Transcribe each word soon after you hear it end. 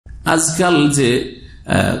আজকাল যে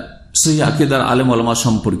সেই আকীদার আলেম ওলামা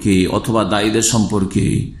সম্পর্কে অথবা দায়ীদের সম্পর্কে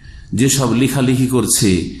যেসব লেখালেখি করছে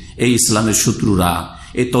এই ইসলামের শত্রুরা,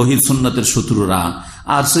 এই তৌহিদ সুন্নাতের শত্রুরা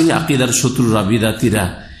আর সেই আকীদার শত্রুরা, বিদাতিরা,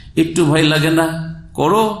 একটু ভয় লাগে না?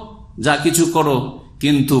 করো, যা কিছু করো,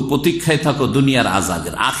 কিন্তু প্রতীক্ষায় থাকো দুনিয়ার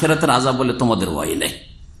আযাবের, আখিরাতের আযাব বলে তোমাদের ভয় নেই।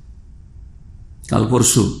 কাল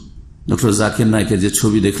পরশু ডক্টর জাকির নায়েকের যে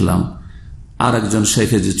ছবি দেখলাম, আর একজন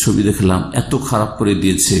শেখের যে ছবি দেখলাম, এত খারাপ করে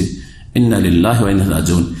দিয়েছে। ইন্না লিল্লাহি ওয়া ইন্না ইলাইহি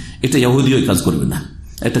রাজিউন। এটা ইহুদিও কাজ করবে না,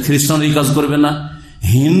 এটা খ্রিস্টানও কাজ করবে না।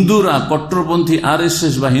 হিন্দুরা, কট্টরপন্থী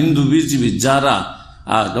আরএসএস বা হিন্দু বিজেপি যারা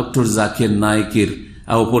ডক্টর জাকির নায়েকের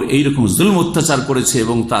উপর এইরকম জুলম অত্যাচার করেছে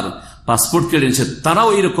এবং তার পাসপোর্ট কেড়ে নিয়েছে, তারাও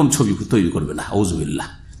এইরকম ছবি তৈরি করবে না। আউযুবিল্লাহ।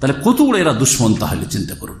 তাহলে কত বড় এরা দুশ্মন, তাহলে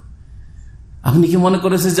চিন্তা করুন। আপনি কি মনে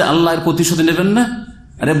করেছেন যে আল্লাহর প্রতিশোধ নেবেন না?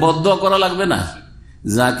 আরে বদদোয়া করা লাগবে না,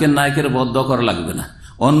 জাকির নায়েকের বদদোয়া করা লাগবে না,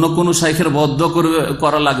 অন্য কোন শাইখের বদদোয়া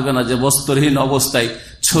করা লাগবে না যে বস্ত্রহীন অবস্থায়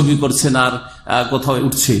ছবি করছেন আর কোথাও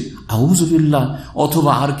উঠছে, আউযুবিল্লাহ।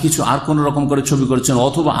 অথবা আর কিছু, আর কোন রকম করে ছবি করছেন,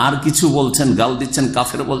 অথবা আর কিছু বলছেন, গাল দিচ্ছেন,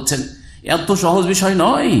 কাফের বলছেন। এত সহজ বিষয়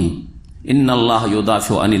নয়। ইন্নাল্লাহ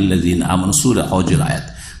ইউদাফিউ আনিল্লাযিনা আমানু, সূরা হজের আয়াত।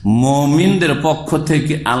 মুমিনদের পক্ষ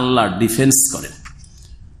থেকে আল্লাহ ডিফেন্স করেন,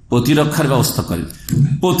 প্রতিরক্ষার ব্যবস্থা করেন,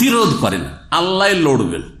 প্রতিরোধ করেন। আল্লাহ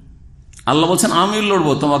লড়বেন। আল্লাহ বলছেন আমি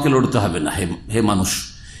লড়বো, তোমাকে লড়তে হবে না। হে মানুষ,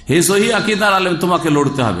 হে সহি আকীদার আলেম, তোমাকে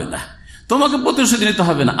লড়তে হবে না, তোমাকে প্রতিশোধ নিতে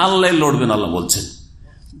হবে না, আল্লাহ লড়বেন। আল্লাহ বলছেন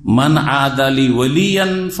মান আদালি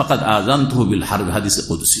ওয়ালিয়ান ফাকাদ আযানতুহু বিল হারব, হাদিসে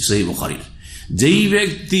কুদসি, সহিহ বুখারীর। যেই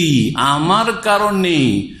ব্যক্তি আমার কারণে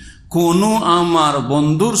কোন আমার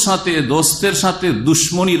বন্ধুর সাথে, দোস্তের সাথে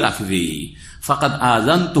দুশ্মনী রাখবে, ফাকাদ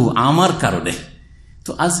আযানতুহু, আমার কারণে।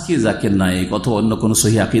 তো আজকে জাকির নায়েক অথবা অন্য কোন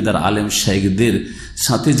সহি আকীদার আলেম শেখদের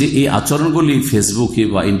সাথে যে এই আচরণগুলি ফেসবুকে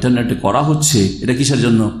বা ইন্টারনেটে করা হচ্ছে, এটা কিসের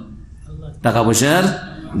জন্য? টাকা পয়সার,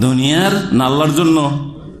 দুনিয়ার না আল্লাহর জন্য?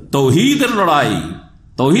 তৌহিদের লড়াই,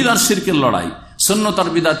 তৌহিদ আর শিরকের লড়াই, সুন্নাত আর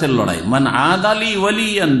বিদআতের লড়াই। মান আদালি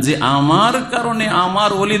ওয়ালিয়ান, যে আমার কারণে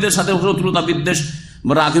আমার ওলিদের সাথে শত্রুতা বিদ্বেষ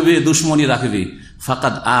রাখবে, দুশ্মনী রাখবে,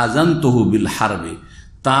 ফাকাদ আযানতুহু বিল হারবে,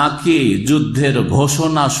 তাকে যুদ্ধের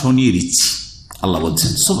ঘোষণা শুনিয়ে দিচ্ছি। আল্লাহ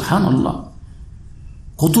বলছেন সুবহানাল্লাহ,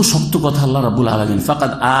 কত শক্ত কথা আল্লাহ রাব্বুল আলামিন।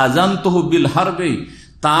 ফাকাদ আযানতুহু বিল হারবে,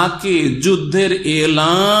 তাকে যুদ্ধের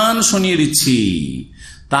এলান শুনিয়ে দিচ্ছি,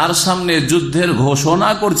 তার সামনে যুদ্ধের ঘোষণা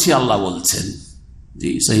করছি, আল্লাহ বলছেন। জি,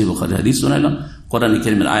 সহিহ বুখারী হাদিস শুনাইলাম, কোরআন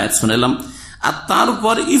কারীমের আয়াত শুনাইলাম। আর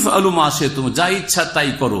তারপর ইফআলু মা শি'তুম, যা ইচ্ছা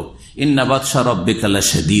তাই করো। ইন্না বাতশা রাব্বিকা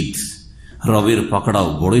লাশাদীদ, রবের পাকড়াও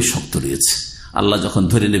বড়ই শক্ত রয়েছে। আল্লাহ যখন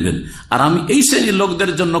ধরে নেবেন। আর আমি এই শ্রেণীর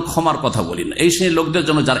লোকদের জন্য ক্ষমার কথা বলি না, এই শ্রেণীর লোকদের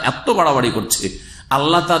জন্য যারা এত বাড়াবাড়ি করছে,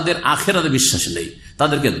 আল্লাহ তাদের আখিরাতে বিশ্বাস নেই,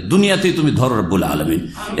 তাদেরকে দুনিয়াতেই তুমি ধরো রব্বুল আলামিন,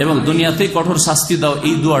 এবং দুনিয়াতেই কঠোর শাস্তি দাও,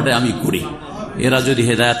 এই দোয়াটা আমি করি। এরা যদি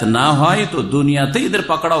হেদায়েত না হয় তো দুনিয়াতেই এদের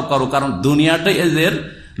পাকড়াও করো, কারণ দুনিয়াটাই এদের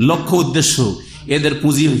লক্ষ্য উদ্দেশ্য। এদের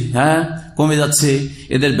পুঁজি কমে যাচ্ছে,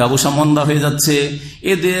 এদের ব্যবসা মন্দা হয়ে যাচ্ছে,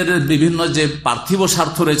 এদের বিভিন্ন যে পার্থিব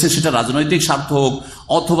স্বার্থ রয়েছে, সেটা রাজনৈতিক স্বার্থ হোক,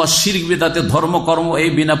 অথবা শিরক বিদআতের ধর্মকর্ম, এই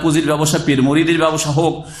বিনা পুঁজির ব্যবসা, পীর মুরিদের ব্যবসা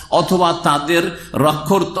হোক, অথবা তাদের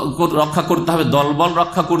রক্ষা করতে হবে, দলবল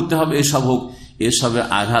রক্ষা করতে হবে, এসব হোক, এসবে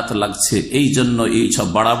আঘাত লাগছে। এই জন্য এই সব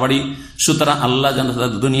বাড়াবাড়ি। সুতরাং আল্লাহ যেন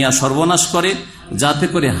তাদের দুনিয়া সর্বনাশ করে, যাতে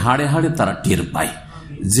করে হাড়ে হাড়ে তারা টের পায়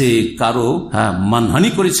যে কারো মানহানি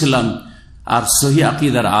করেছিলাম আর সহি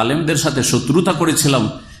আকীদার আলেমদের সাথে শত্রুতা করেছিলাম,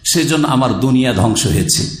 সেজন্য আমার দুনিয়া ধ্বংস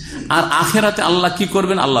হয়েছে। আর আখেরাতে আল্লাহ কি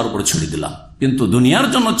করবেন, আল্লাহর উপরে ছেড়ে দিলাম। কিন্তু দুনিয়ার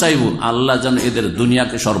জন্য চাইব আল্লাহ যেন এদের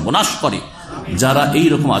দুনিয়াকে সর্বনাশ করে যারা এই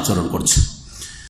রকম আচরণ করছে।